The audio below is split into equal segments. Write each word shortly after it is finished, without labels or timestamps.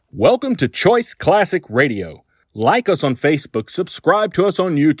Welcome to Choice Classic Radio. Like us on Facebook, subscribe to us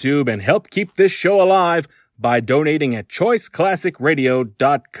on YouTube, and help keep this show alive by donating at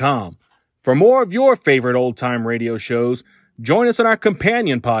choiceclassicradio.com. For more of your favorite old-time radio shows, join us on our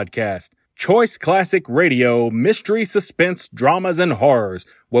companion podcast, Choice Classic Radio, Mystery, Suspense, Dramas, and Horrors,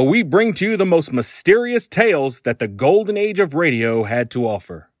 where we bring to you the most mysterious tales that the golden age of radio had to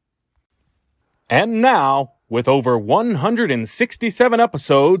offer. And now, with over 167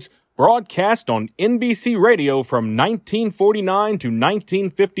 episodes broadcast on NBC Radio from 1949 to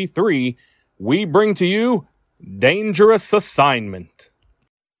 1953, we bring to you Dangerous Assignment.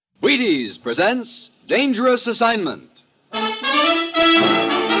 Wheaties presents Dangerous Assignment.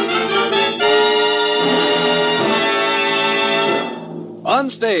 On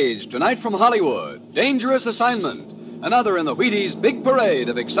stage tonight from Hollywood, Dangerous Assignment, another in the Wheaties' big parade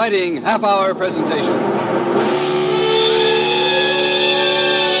of exciting half-hour presentations.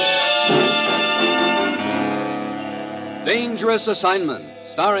 Dangerous Assignment,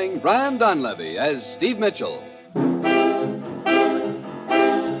 starring Brian Donlevy as Steve Mitchell.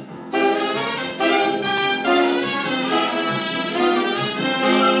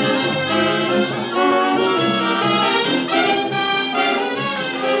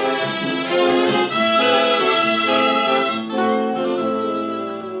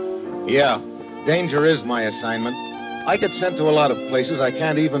 Yeah, danger is my assignment. I get sent to a lot of places I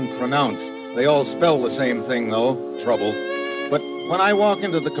can't even pronounce. They all spell the same thing, though, trouble. But when I walk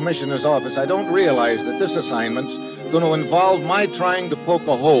into the commissioner's office, I don't realize that this assignment's going to involve my trying to poke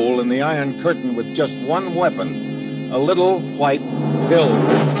a hole in the Iron Curtain with just one weapon, a little white pill.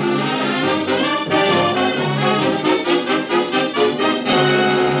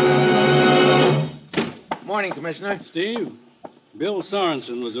 Morning, Commissioner. Steve, Bill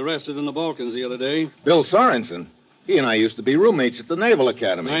Sorensen was arrested in the Balkans the other day. Bill Sorensen? He and I used to be roommates at the Naval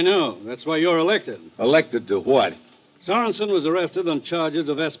Academy. I know. That's why you're elected. Elected to what? Sorensen was arrested on charges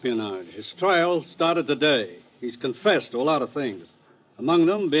of espionage. His trial started today. He's confessed to a lot of things, among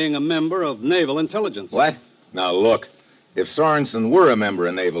them being a member of Naval Intelligence. What? Now, look, if Sorensen were a member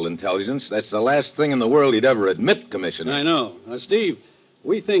of Naval Intelligence, that's the last thing in the world he'd ever admit, Commissioner. I know. Now, Steve,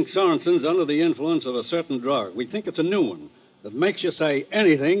 we think Sorensen's under the influence of a certain drug. We think it's a new one that makes you say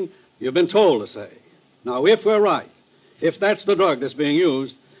anything you've been told to say. Now, if we're right, if that's the drug that's being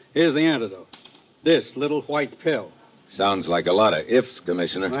used, here's the antidote. This little white pill. Sounds like a lot of ifs,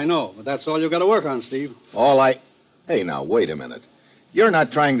 Commissioner. I know, but that's all you got to work on, Steve. Hey, now, wait a minute. You're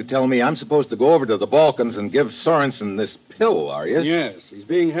not trying to tell me I'm supposed to go over to the Balkans and give Sorensen this pill, are you? Yes, he's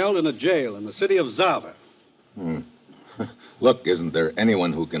being held in a jail in the city of Zava. Look, isn't there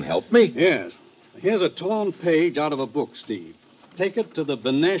anyone who can help me? Yes. Here's a torn page out of a book, Steve. Take it to the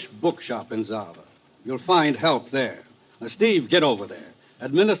Benesh bookshop in Zava. You'll find help there. Now, Steve, get over there.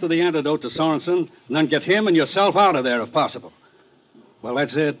 Administer the antidote to Sorensen, and then get him and yourself out of there if possible. Well,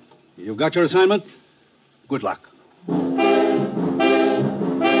 that's it. You've got your assignment. Good luck.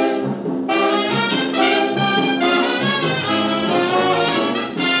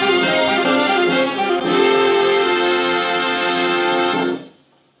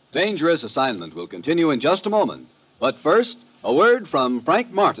 Dangerous Assignment will continue in just a moment. But first, a word from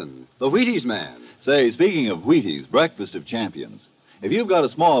Frank Martin, the Wheaties man. Say, speaking of Wheaties, Breakfast of Champions, if you've got a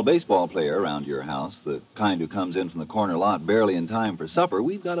small baseball player around your house, the kind who comes in from the corner lot barely in time for supper,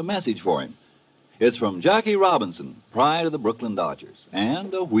 we've got a message for him. It's from Jackie Robinson, pride of the Brooklyn Dodgers,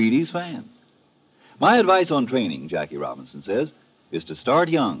 and a Wheaties fan. My advice on training, Jackie Robinson says, is to start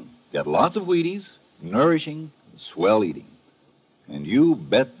young, get lots of Wheaties, nourishing, swell eating. And you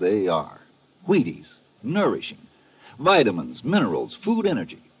bet they are. Wheaties, nourishing. Vitamins, minerals, food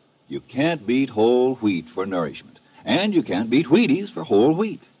energy. You can't beat whole wheat for nourishment. And you can't beat Wheaties for whole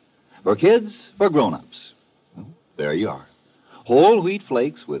wheat. For kids, for grown-ups. Well, there you are. Whole wheat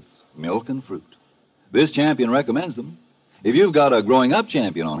flakes with milk and fruit. This champion recommends them. If you've got a growing-up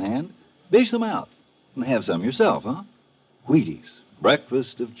champion on hand, dish them out and have some yourself, huh? Wheaties,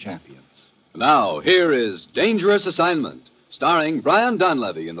 Breakfast of Champions. Now, here is Dangerous Assignment, starring Brian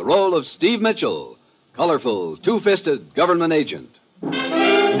Donlevy in the role of Steve Mitchell, colorful, two-fisted government agent.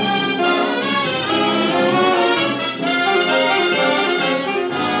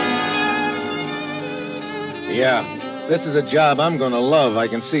 Yeah, this is a job I'm going to love. I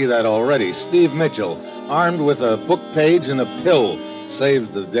can see that already. Steve Mitchell, armed with a book page and a pill, saves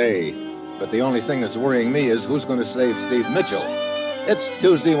the day. But the only thing that's worrying me is who's going to save Steve Mitchell. It's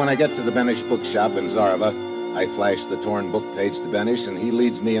Tuesday when I get to the Benesh bookshop in Zarva. I flash the torn book page to Benesh, and he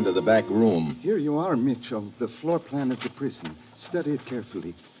leads me into the back room. Here you are, Mitchell, the floor plan of the prison. Study it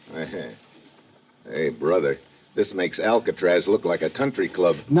carefully. Hey, brother, This makes Alcatraz look like a country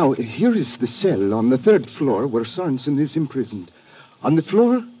club. Now, here is the cell on the 3rd floor where Sorensen is imprisoned. On the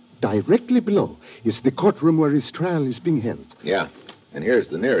floor, directly below, is the courtroom where his trial is being held. Yeah. And here's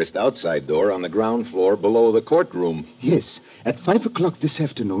the nearest outside door on the ground floor below the courtroom. Yes. At 5 o'clock this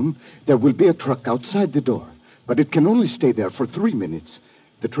afternoon, there will be a truck outside the door. But it can only stay there for 3 minutes.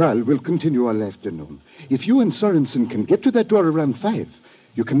 The trial will continue all afternoon. If you and Sorensen can get to that door around 5,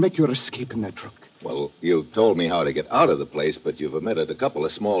 you can make your escape in that truck. Well, you told me how to get out of the place, but you've omitted a couple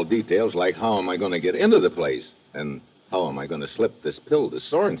of small details, like how am I going to get into the place? And how am I going to slip this pill to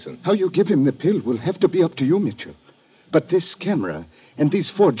Sorensen? How you give him the pill will have to be up to you, Mitchell. But this camera and these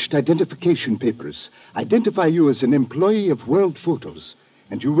forged identification papers identify you as an employee of World Photos,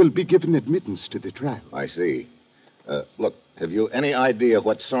 and you will be given admittance to the trial. I see. Look, have you any idea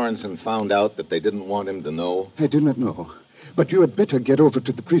what Sorensen found out that they didn't want him to know? I do not know. But you had better get over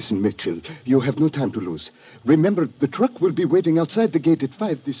to the prison, Mitchell. You have no time to lose. Remember, the truck will be waiting outside the gate at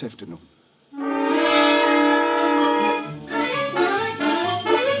 5 this afternoon.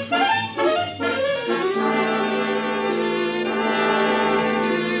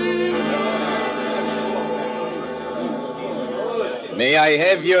 May I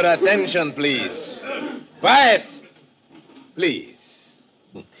have your attention, please? Quiet! Please.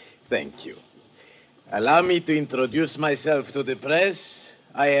 Thank you. Allow me to introduce myself to the press.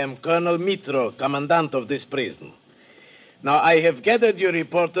 I am Colonel Mitro, commandant of this prison. Now, I have gathered your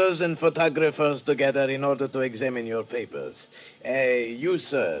reporters and photographers together in order to examine your papers. You,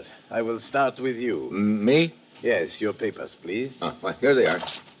 sir, I will start with you. Me? Yes, your papers, please. Well, here they are.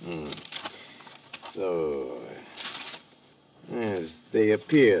 So, yes, they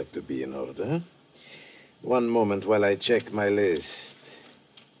appear to be in order. One moment while I check my list.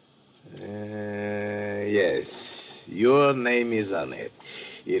 Yes, your name is on it.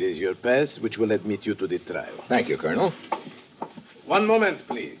 Here is your pass, which will admit you to the trial. Thank you, Colonel. One moment,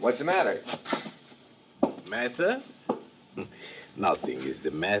 please. What's the matter? Matter? Nothing is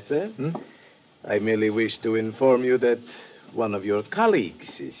the matter. I merely wish to inform you that one of your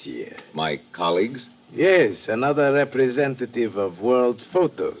colleagues is here. My colleagues? Yes, another representative of World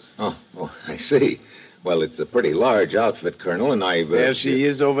Photos. Oh, I see. Well, it's a pretty large outfit, Colonel, and I've... There she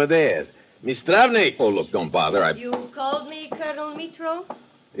is over there. Miss Travnik. Oh, look, don't bother. You called me Colonel Mitro?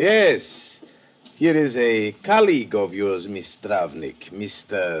 Yes. Here is a colleague of yours, Miss Travnik,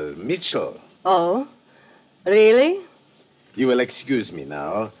 Mr. Mitchell. Oh, really? You will excuse me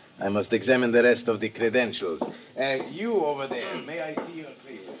now. I must examine the rest of the credentials. You over there, may I see your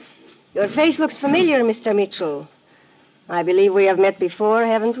face? Your face looks familiar, Mr. Mitchell. I believe we have met before,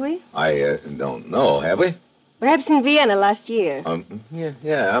 haven't we? I don't know, have we? Perhaps in Vienna last year.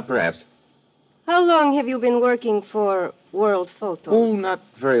 Yeah, perhaps. How long have you been working for World Photos? Oh, not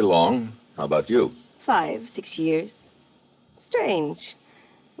very long. How about you? 5, 6 years. Strange.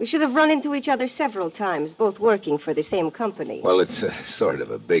 We should have run into each other several times, both working for the same company. Well, it's sort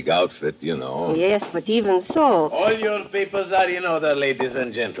of a big outfit, you know. Yes, but even so... All your papers are in order, ladies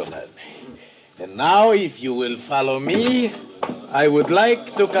and gentlemen. And now, if you will follow me, I would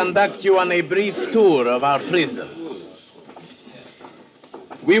like to conduct you on a brief tour of our prison.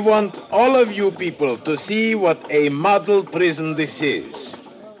 We want all of you people to see what a model prison this is.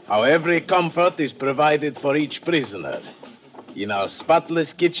 How every comfort is provided for each prisoner. In our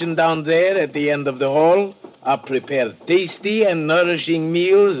spotless kitchen down there at the end of the hall are prepared tasty and nourishing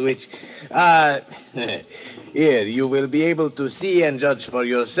meals which are... Here, you will be able to see and judge for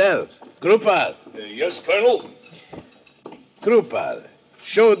yourselves. Krupal. Yes, Colonel? Krupal,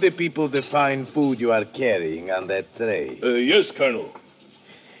 show the people the fine food you are carrying on that tray. Yes, Colonel.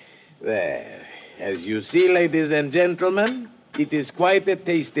 There. As you see, ladies and gentlemen, it is quite a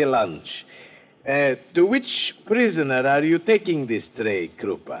tasty lunch. To which prisoner are you taking this tray,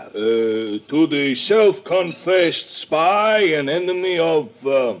 Krupal? To the self-confessed spy and enemy of...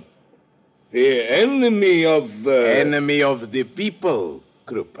 enemy of the people,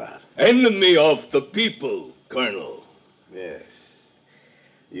 Krupal. Enemy of the people, Colonel. Yes.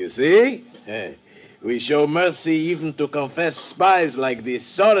 You see? We show mercy even to confessed spies like this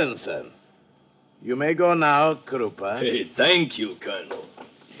Sorensen. You may go now, Krupal. Thank you, Colonel.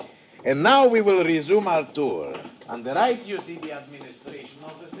 And now we will resume our tour. On the right, you see the administration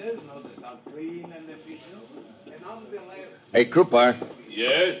officers. Notice how clean and efficient. And on the left... Hey, Krupar.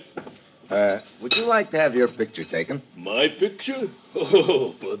 Yes? Would you like to have your picture taken? My picture?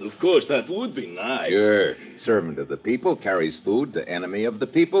 Oh, but of course, that would be nice. Sure. Servant of the people carries food to enemy of the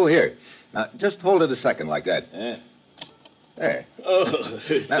people. Here. Now, just hold it a second like that. There. Oh,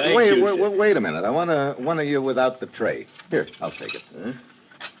 Now, thank you, wait a minute. I want one of you without the tray. Here, I'll take it.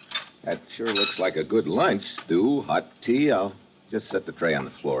 That sure looks like a good lunch. Stew, hot tea. I'll just set the tray on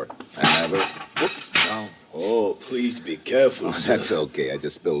the floor. And have a... Whoops. No. Oh, please be careful, Oh, sir. that's okay. I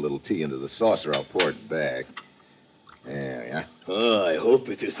just spilled a little tea into the saucer. I'll pour it back. There, yeah. Oh, I hope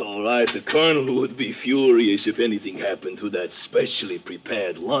it is all right. The colonel would be furious if anything happened to that specially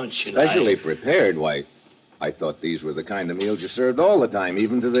prepared lunch. And Specially prepared? Why, I thought these were the kind of meals you served all the time,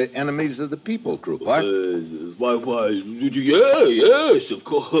 even to the enemies of the people, Krupar. Why, yes, of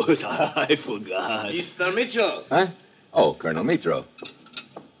course. I forgot. Mr. Mitchell. Huh? Oh, Colonel Mitro.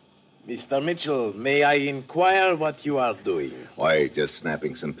 Mr. Mitchell, may I inquire what you are doing? Why, just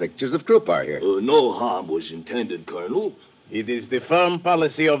snapping some pictures of Krupar here. No harm was intended, Colonel. It is the firm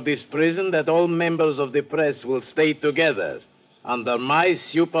policy of this prison that all members of the press will stay together under my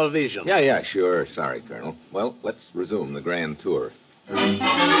supervision. Yeah, sure. Sorry, Colonel. Well, let's resume the grand tour.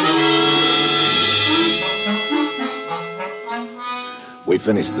 We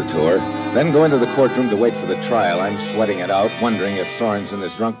finished the tour, then go into the courtroom to wait for the trial. I'm sweating it out, wondering if Sorensen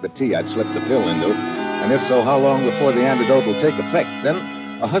has drunk the tea I'd slipped the pill into, and if so, how long before the antidote will take effect. Then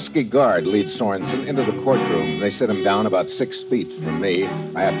a husky guard leads Sorensen into the courtroom. They sit him down about 6 feet from me.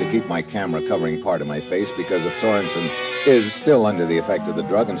 I have to keep my camera covering part of my face because if Sorensen is still under the effect of the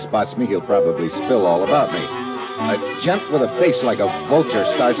drug and spots me, he'll probably spill all about me. A gent with a face like a vulture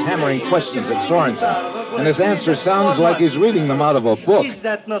starts hammering questions at Sorensen, and his answer sounds like he's reading them out of a book. Is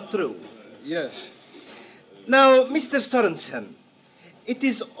that not true? Yes. Now, Mr. Sorensen, it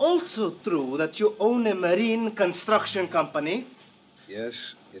is also true that you own a marine construction company. Yes,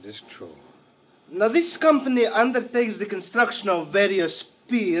 it is true. Now, this company undertakes the construction of various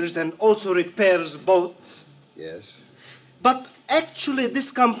piers and also repairs boats. Yes. But actually, this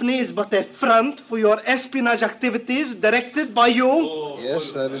company is but a front for your espionage activities directed by you.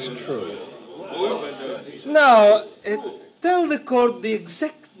 Yes, that is true. Now, tell the court the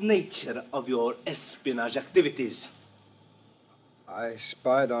exact nature of your espionage activities. I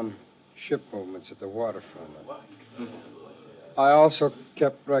spied on ship movements at the waterfront. I also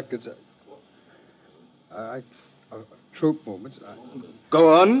kept records of troop movements.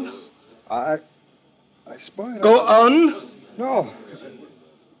 Go on. I spied Go on. No.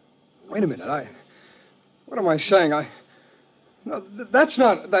 Wait a minute. What am I saying? No, that's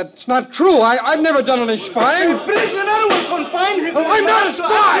not true. I've never done any spying. The prisoner will confine him. Oh, I'm not a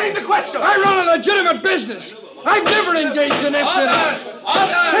spy. The question. I run a legitimate business. I've never engaged in espionage. Take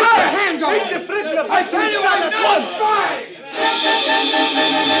your hands off. Take the prisoner. I tell you, I'm not a spy.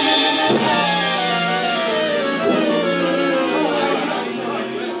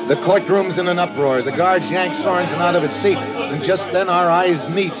 The courtroom's in an uproar. The guards yank Sorensen out of his seat, and just then our eyes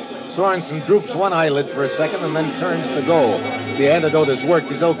meet. Sorensen droops one eyelid for a second and then turns to go. The antidote has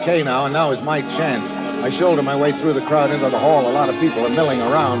worked. He's okay now, and now is my chance. I shoulder my way through the crowd into the hall. A lot of people are milling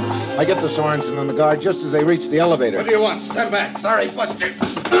around. I get to Sorensen and the guard just as they reach the elevator. What do you want? Stand back. Sorry, Buster.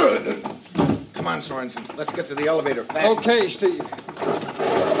 Come on, Sorensen. Let's get to the elevator fast. Okay, Steve.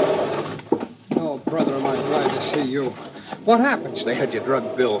 Oh, brother, am I glad to see you. What happened, Steve? They had your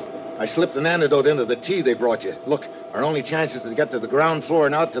drug bill. I slipped an antidote into the tea they brought you. Look, our only chance is to get to the ground floor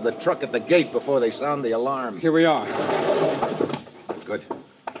and out to the truck at the gate before they sound the alarm. Here we are. Good.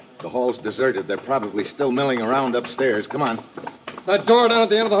 The hall's deserted. They're probably still milling around upstairs. Come on. That door down at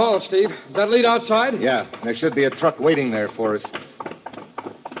the end of the hall, Steve. Does that lead outside? Yeah, there should be a truck waiting there for us.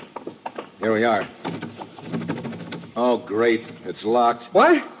 Here we are. Oh, great. It's locked.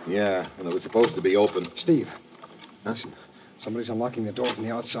 What? Yeah, and it was supposed to be open. Steve. Huh? Somebody's unlocking the door from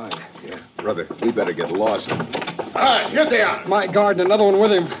the outside. Yeah, brother, we better get lost. Ah, here they are. My guard and another one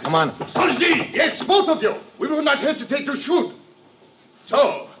with him. Come on. Soldi! Yes, both of you. We will not hesitate to shoot.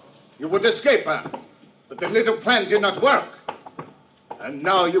 So, you would escape, huh? But the little plan did not work. And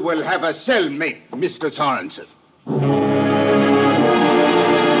now you will have a cellmate, Mr. Sorensen.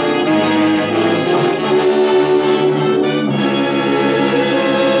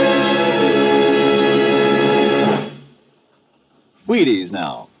 Wheaties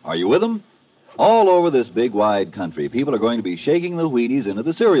now. Are you with them? All over this big, wide country, people are going to be shaking the Wheaties into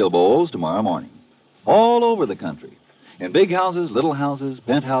the cereal bowls tomorrow morning. All over the country. In big houses, little houses,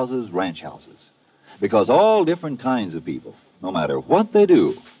 penthouses, ranch houses. Because all different kinds of people, no matter what they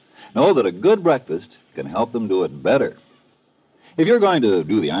do, know that a good breakfast can help them do it better. If you're going to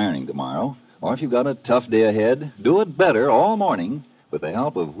do the ironing tomorrow, or if you've got a tough day ahead, do it better all morning with the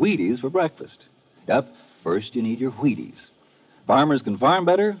help of Wheaties for breakfast. Yep, first you need your Wheaties. Farmers can farm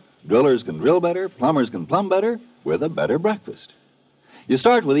better, drillers can drill better, plumbers can plumb better with a better breakfast. You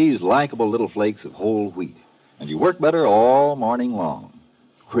start with these likable little flakes of whole wheat, and you work better all morning long.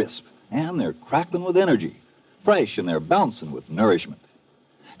 Crisp, and they're crackling with energy. Fresh, and they're bouncing with nourishment.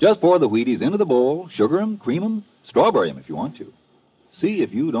 Just pour the Wheaties into the bowl, sugar 'em, cream 'em, strawberry 'em if you want to. See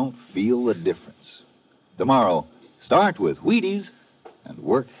if you don't feel the difference. Tomorrow, start with Wheaties and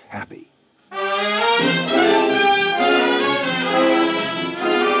work happy.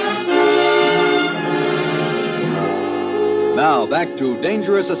 Now back to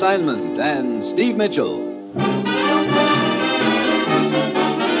Dangerous Assignment and Steve Mitchell.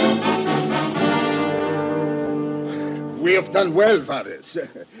 We have done well, Varys.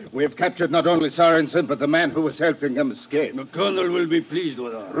 We have captured not only Sorensen, but the man who was helping him escape. The colonel will be pleased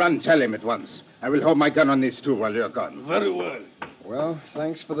with us. Run, tell him at once. I will hold my gun on these two while you're gone. Very well. Well,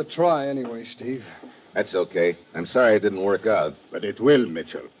 thanks for the try anyway, Steve. That's okay. I'm sorry it didn't work out. But it will,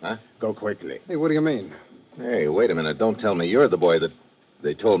 Mitchell. Huh? Go quickly. Hey, what do you mean? Hey, wait a minute. Don't tell me you're the boy that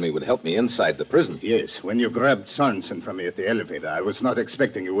they told me would help me inside the prison. Yes, when you grabbed Sorensen from me at the elevator, I was not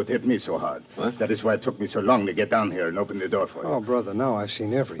expecting you would hit me so hard. What? That is why it took me so long to get down here and open the door for you. Oh, brother, now I've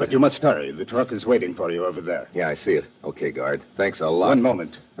seen everything. But you must hurry. The truck is waiting for you over there. Yeah, I see it. Okay, guard. Thanks a lot. One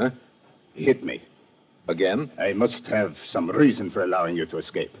moment. Huh? Hit me. Again? I must have some reason for allowing you to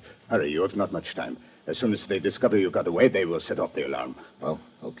escape. Hurry, you have not much time. As soon as they discover you got away, they will set off the alarm. Well,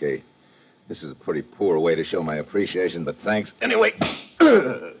 okay. This is a pretty poor way to show my appreciation, but thanks. Anyway,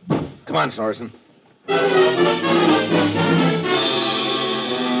 come on, Sorensen.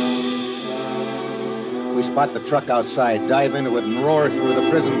 We spot the truck outside, dive into it, and roar through the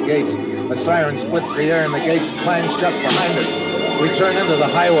prison gates. A siren splits the air, and the gates clang shut behind us. We turn into the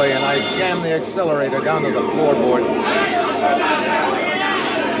highway, and I jam the accelerator down to the floorboard.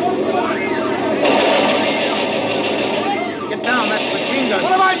 Get down, that's machine gun.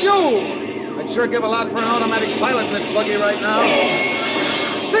 What about you? I'd sure give a lot for an automatic pilot in this buggy right now.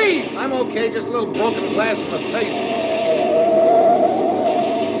 Steve! I'm okay, just a little broken glass in the face.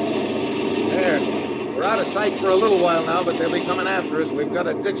 There. We're out of sight for a little while now, but they'll be coming after us. We've got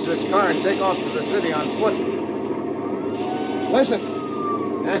to ditch this car and take off to the city on foot. Listen,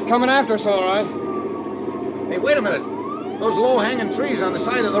 they're coming after us, all right. Hey, wait a minute. Those low-hanging trees on the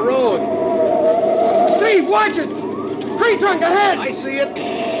side of the road. Steve, watch it! Tree trunk ahead! I see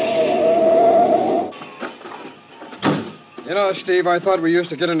it. You know, Steve, I thought we used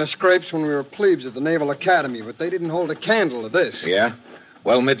to get into scrapes when we were plebes at the Naval Academy, but they didn't hold a candle to this. Yeah?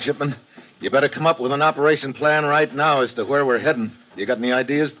 Well, midshipman, you better come up with an operation plan right now as to where we're heading. You got any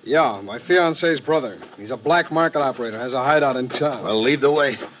ideas? Yeah, my fiancé's brother. He's a black market operator, has a hideout in town. Well, lead the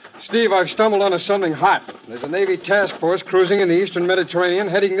way. Steve, I've stumbled onto something hot. There's a Navy task force cruising in the eastern Mediterranean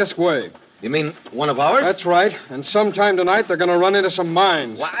heading this way. You mean one of ours? That's right. And sometime tonight, they're going to run into some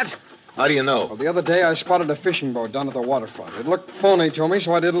mines. What? How do you know? Well, the other day, I spotted a fishing boat down at the waterfront. It looked phony to me,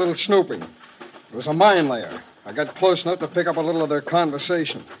 so I did a little snooping. It was a mine layer. I got close enough to pick up a little of their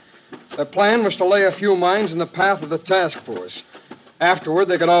conversation. Their plan was to lay a few mines in the path of the task force. Afterward,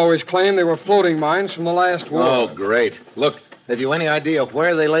 they could always claim they were floating mines from the last war. Oh, great. Look, have you any idea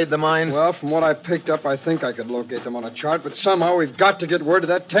where they laid the mines? Well, from what I picked up, I think I could locate them on a chart, but somehow we've got to get word to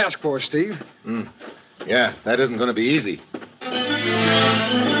that task force, Steve. Yeah, that isn't going to be easy.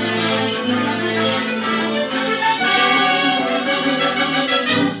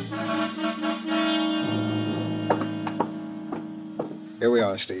 Here we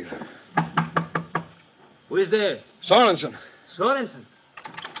are, Steve. Who is there? Sorensen. Sorensen.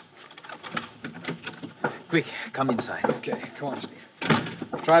 Quick, come inside. Okay, come on, Steve.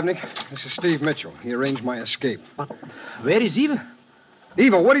 Travnik, this is Steve Mitchell. He arranged my escape. But where is Eva?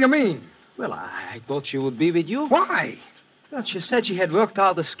 Eva, what do you mean? Well, I thought she would be with you. Why? Well, she said she had worked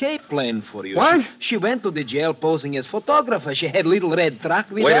out escape plan for you. What? She went to the jail posing as photographer. She had little red truck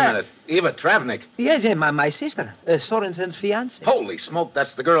with Wait her. a minute. Eva Travnik. Yes, my sister, Sorensen's fiancée. Holy smoke,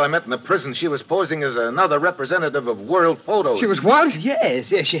 that's the girl I met in the prison. She was posing as another representative of World Photos. She was what? Yes,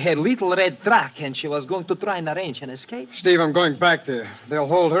 she had little red truck, and she was going to try and arrange an escape. Steve, I'm going back there. They'll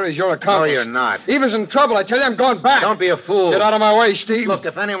hold her as your accomplice. No, you're not. Eva's in trouble. I tell you, I'm going back. Don't be a fool. Get out of my way, Steve. Look,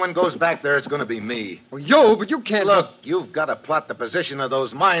 if anyone goes back there, it's going to be me. Well, you, but you can't... Look, you've got to plot the position of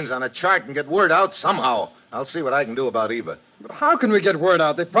those mines on a chart and get word out somehow. I'll see what I can do about Eva. But how can we get word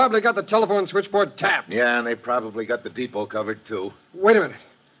out? They probably got the telephone switchboard tapped. Yeah, and they probably got the depot covered, too. Wait a minute.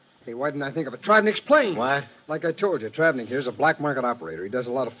 Hey, why didn't I think of it? Travnik's plane. What? Like I told you, Travnik here's a black market operator. He does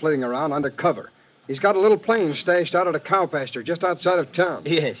a lot of flitting around undercover. He's got a little plane stashed out at a cow pasture just outside of town.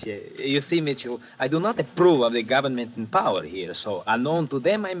 Yes. You see, Mitchell, I do not approve of the government in power here, so unknown to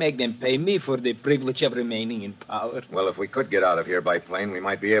them, I make them pay me for the privilege of remaining in power. Well, if we could get out of here by plane, we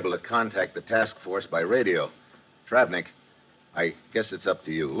might be able to contact the task force by radio. Travnik, I guess it's up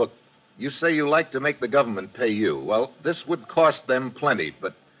to you. Look, you say you like to make the government pay you. Well, this would cost them plenty,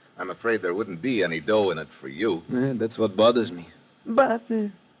 but I'm afraid there wouldn't be any dough in it for you. That's what bothers me. But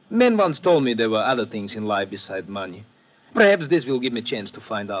Men once told me there were other things in life beside money. Perhaps this will give me a chance to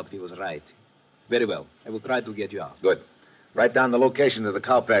find out if he was right. Very well. I will try to get you out. Good. Write down the location of the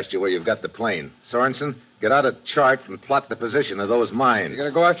cow pasture where you've got the plane. Sorensen, get out a chart and plot the position of those mines. You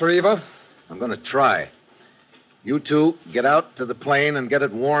gonna go after Eva? I'm going to try. You two, get out to the plane and get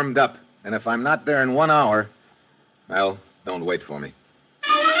it warmed up. And if I'm not there in 1 hour, well, don't wait for me.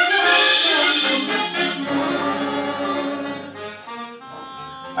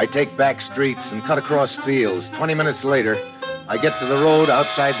 I take back streets and cut across fields. 20 minutes later, I get to the road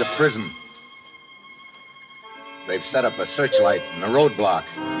outside the prison. They've set up a searchlight and a roadblock,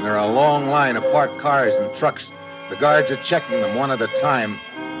 and there are a long line of parked cars and trucks. The guards are checking them one at a time.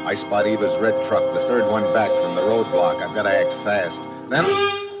 I spot Eva's red truck, the third one back from the roadblock. I've got to act fast. Then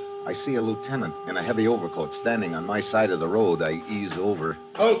I see a lieutenant in a heavy overcoat standing on my side of the road. I ease over.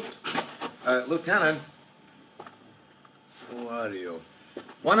 Halt! Lieutenant. Who are you?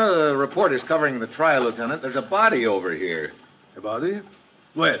 One of the reporters covering the trial, Lieutenant. There's a body over here. A body?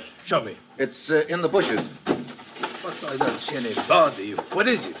 Where? Show me. It's in the bushes. But I don't see any body. What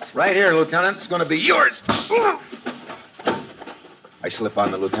is it? Right here, Lieutenant. It's going to be yours. I slip on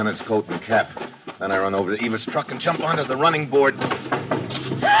the lieutenant's coat and cap. Then I run over to Eva's truck and jump onto the running board.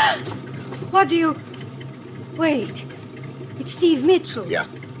 What do you... Wait. It's Steve Mitchell. Yeah.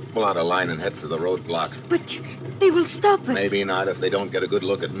 Pull out a line and head for the roadblock. But they will stop us. Maybe not if they don't get a good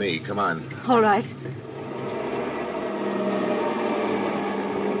look at me. Come on. All right.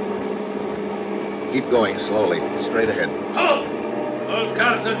 Keep going slowly. Straight ahead. Halt! All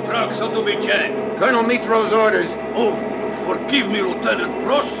cars and trucks ought to be checked. Colonel Mitro's orders. Oh, forgive me, Lieutenant.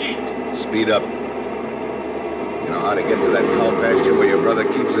 Proceed. Speed up. You know how to get to that cow pasture where your brother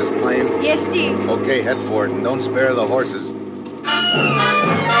keeps his plane? Yes, Steve. Okay, head for it, and don't spare the horses.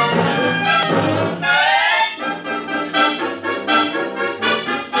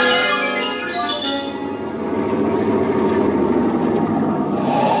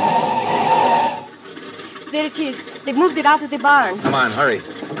 There it is. They've moved it out of the barn. Come on, hurry.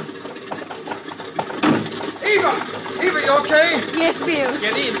 Eva! Eva, you okay? Yes, Bill.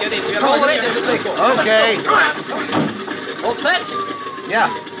 Get in. We are all ready to take off. Okay. All set?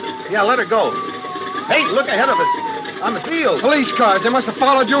 Yeah, let her go. Hey, look ahead of us. On the field. Police cars. They must have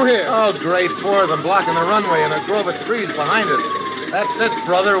followed you here. Oh, great. 4 of them blocking the runway and a grove of trees behind us. That's it,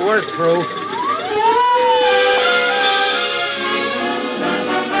 brother. We're through.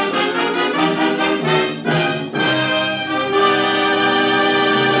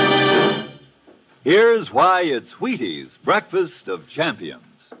 Here's why it's Wheaties, breakfast of champions.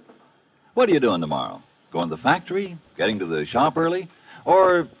 What are you doing tomorrow? Going to the factory? Getting to the shop early?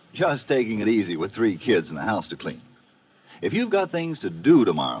 Or just taking it easy with 3 kids and the house to clean? If you've got things to do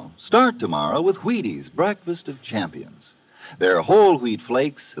tomorrow, start tomorrow with Wheaties, breakfast of champions. They're whole wheat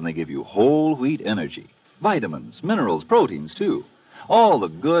flakes, and they give you whole wheat energy. Vitamins, minerals, proteins, too. All the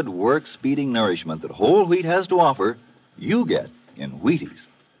good work-speeding nourishment that whole wheat has to offer, you get in Wheaties.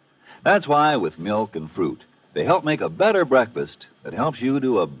 That's why with milk and fruit, they help make a better breakfast that helps you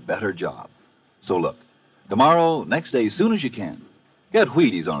do a better job. So look, tomorrow, next day, as soon as you can, get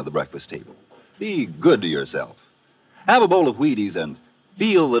Wheaties onto the breakfast table. Be good to yourself. Have a bowl of Wheaties and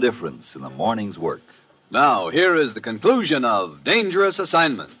feel the difference in the morning's work. Now, here is the conclusion of Dangerous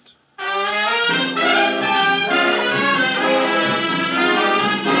Assignment.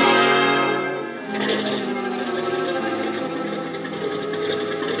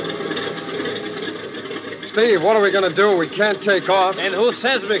 Steve, what are we going to do? We can't take off. And who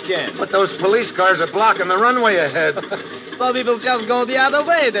says we can? But those police cars are blocking the runway ahead. So we will just go the other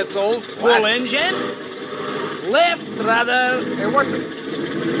way, that's all. Full engine. Left, brother. Hey, what the...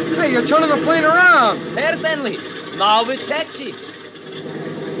 Hey, you're turning the plane around. Certainly. Now we taxi.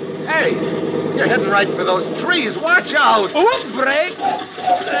 Hey, you're heading right for those trees. Watch out. Oh, brakes.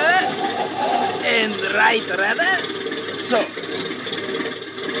 And right, rather. So.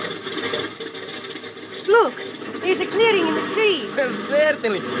 Look, there's a clearing in the trees. Well,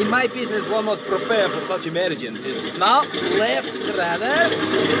 certainly. In my business, one must prepare for such emergencies. Now, left, rather.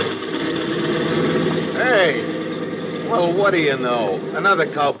 Hey. Well, what do you know? Another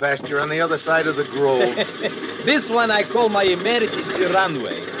cow pasture on the other side of the grove. This one I call my emergency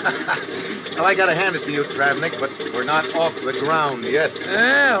runway. Well, I gotta hand it to you, Travnik, but we're not off the ground yet.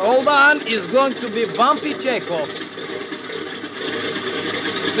 Hold on. It's going to be bumpy takeoff.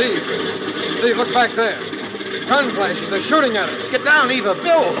 Steve, look back there. Gun flashes. They're shooting at us. Get down, Eva.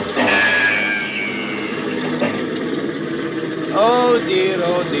 Bill! Oh, dear.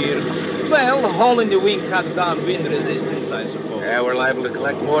 Well, a hole in the wing cuts down wind resistance, I suppose. Yeah, we're liable to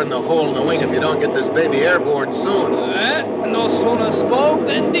collect more than a hole in the wing if you don't get this baby airborne soon. No sooner spoke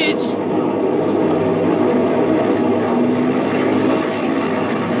than did.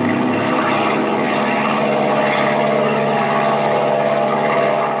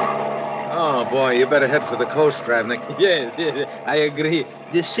 Oh, boy, you better head for the coast, Travnik. Yes, I agree.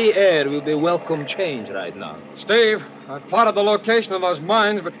 The sea air will be a welcome change right now. Steve, I plotted the location of those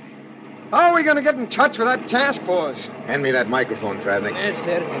mines, but how are we going to get in touch with that task force? Hand me that microphone, Travnik. Yes,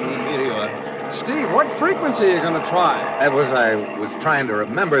 certainly. Here you are. Steve, what frequency are you going to try? I was trying to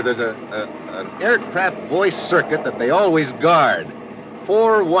remember. There's an aircraft voice circuit that they always guard.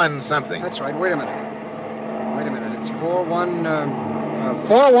 4-1 something. That's right. Wait a minute. It's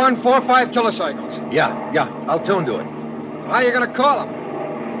 4145 kilocycles. Yeah. I'll tune to it. How are you going to call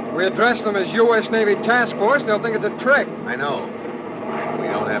them? We address them as U.S. Navy Task Force, they'll think it's a trick. I know. We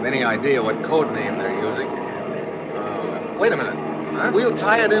don't have any idea what code name they're using. Wait a minute. Huh? We'll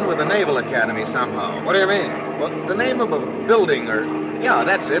tie it in with the Naval Academy somehow. What do you mean? Well, the name of a building or... Yeah,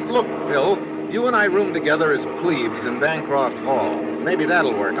 that's it. Look, Bill, you and I room together as plebes in Bancroft Hall. Maybe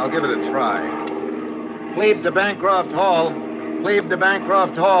that'll work. I'll give it a try. Plebe to Bancroft Hall. Plebe to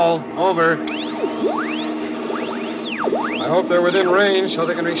Bancroft Hall. Over. I hope they're within range so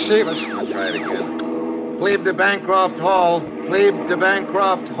they can receive us. I'll try it again. Plebe to Bancroft Hall. Plebe to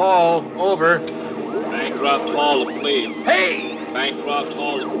Bancroft Hall. Over. Bancroft Hall to Plebe. Hey! Bancroft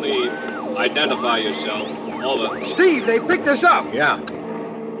Hall to Plebe. Identify yourself. Over. Steve, they picked us up. Yeah.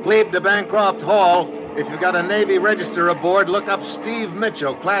 Plebe to Bancroft Hall. If you've got a Navy register aboard, look up Steve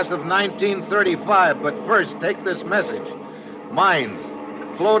Mitchell, class of 1935. But first, take this message. Mines.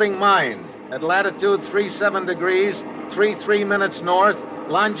 Floating mines. At latitude 37 degrees, 33 minutes north.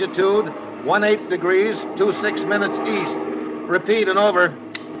 Longitude 18 degrees, 26 minutes east. Repeat and over.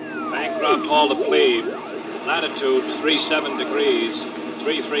 Bancroft Hall to Plebe. Latitude 37 degrees,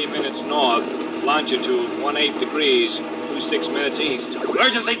 33 minutes north. Longitude 18 degrees, 26 minutes east.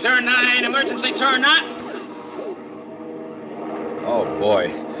 Emergency turn 9, emergency turn 9. Oh,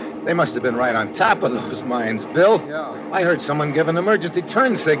 boy. They must have been right on top of those mines, Bill. Yeah. I heard someone give an emergency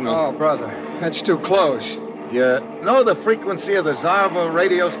turn signal. Oh, brother, that's too close. You know the frequency of the Zarva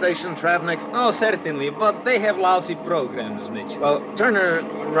radio station, Travnik? Oh, certainly, but they have lousy programs, Mitch. Well, turn her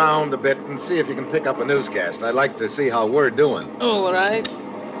around a bit and see if you can pick up a newscast. I'd like to see how we're doing. All right.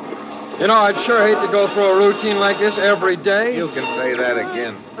 You know, I'd sure hate to go through a routine like this every day. You can say that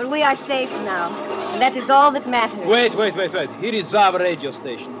again. But we are safe now. And that is all that matters. Wait. Here is our radio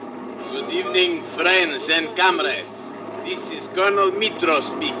station. Good evening, friends and comrades. This is Colonel Mitro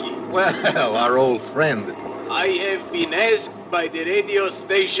speaking. Well, our old friend. I have been asked by the radio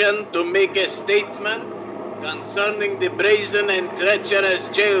station to make a statement concerning the brazen and treacherous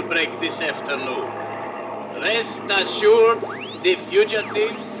jailbreak this afternoon. Rest assured, the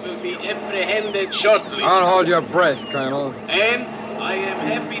fugitives will be apprehended shortly. Don't hold your breath, Colonel. And I am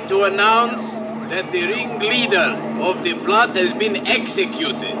happy to announce that the ringleader of the plot has been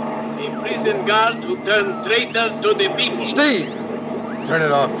executed. A prison guard who turned traitor to the people. Steve! Turn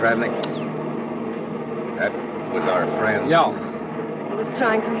it off, Travnik. That was our friend. Yeah. He was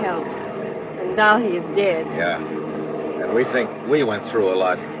trying to help. And now he is dead. Yeah. And we think we went through a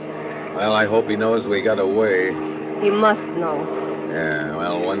lot. Well, I hope he knows we got away. He must know. Yeah,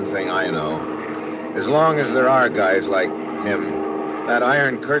 well, one thing I know. As long as there are guys like him, that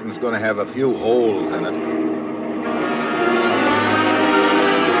Iron Curtain's going to have a few holes in it.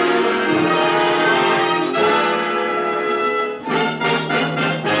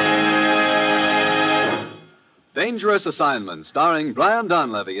 Dangerous Assignment, starring Brian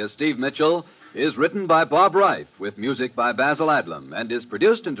Donlevy as Steve Mitchell, is written by Bob Wright with music by Basil Adlam and is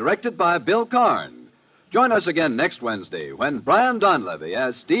produced and directed by Bill Karn. Join us again next Wednesday when Brian Donlevy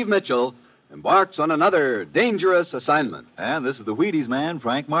as Steve Mitchell embarks on another dangerous assignment. And this is the Wheaties man,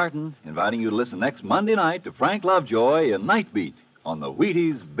 Frank Martin, inviting you to listen next Monday night to Frank Lovejoy in Night Beat on the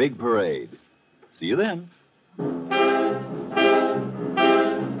Wheaties Big Parade. See you then.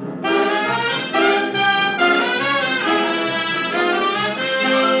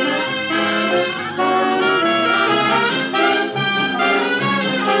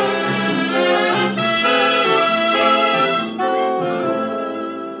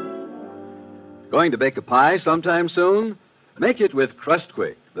 Going to bake a pie sometime soon? Make it with Crust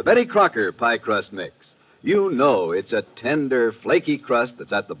Quick, the Betty Crocker pie crust mix. You know it's a tender, flaky crust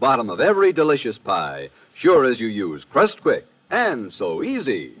that's at the bottom of every delicious pie, sure as you use Crust Quick. And so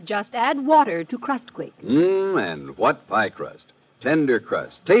easy. Just add water to Crust Quick. And what pie crust. Tender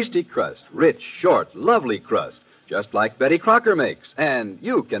crust, tasty crust, rich, short, lovely crust. just like Betty Crocker makes, and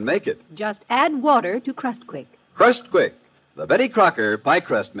you can make it. Just add water to Crust Quick. Crust Quick, the Betty Crocker Pie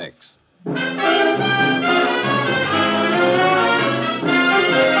Crust Mix.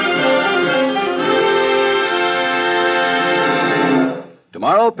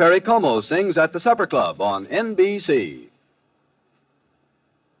 Tomorrow, Perry Como sings at the Supper Club on NBC.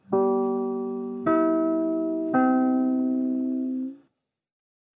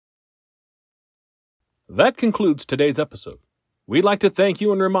 That concludes today's episode. We'd like to thank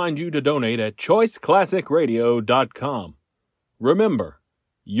you and remind you to donate at choiceclassicradio.com. Remember,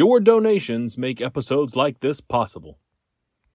 your donations make episodes like this possible.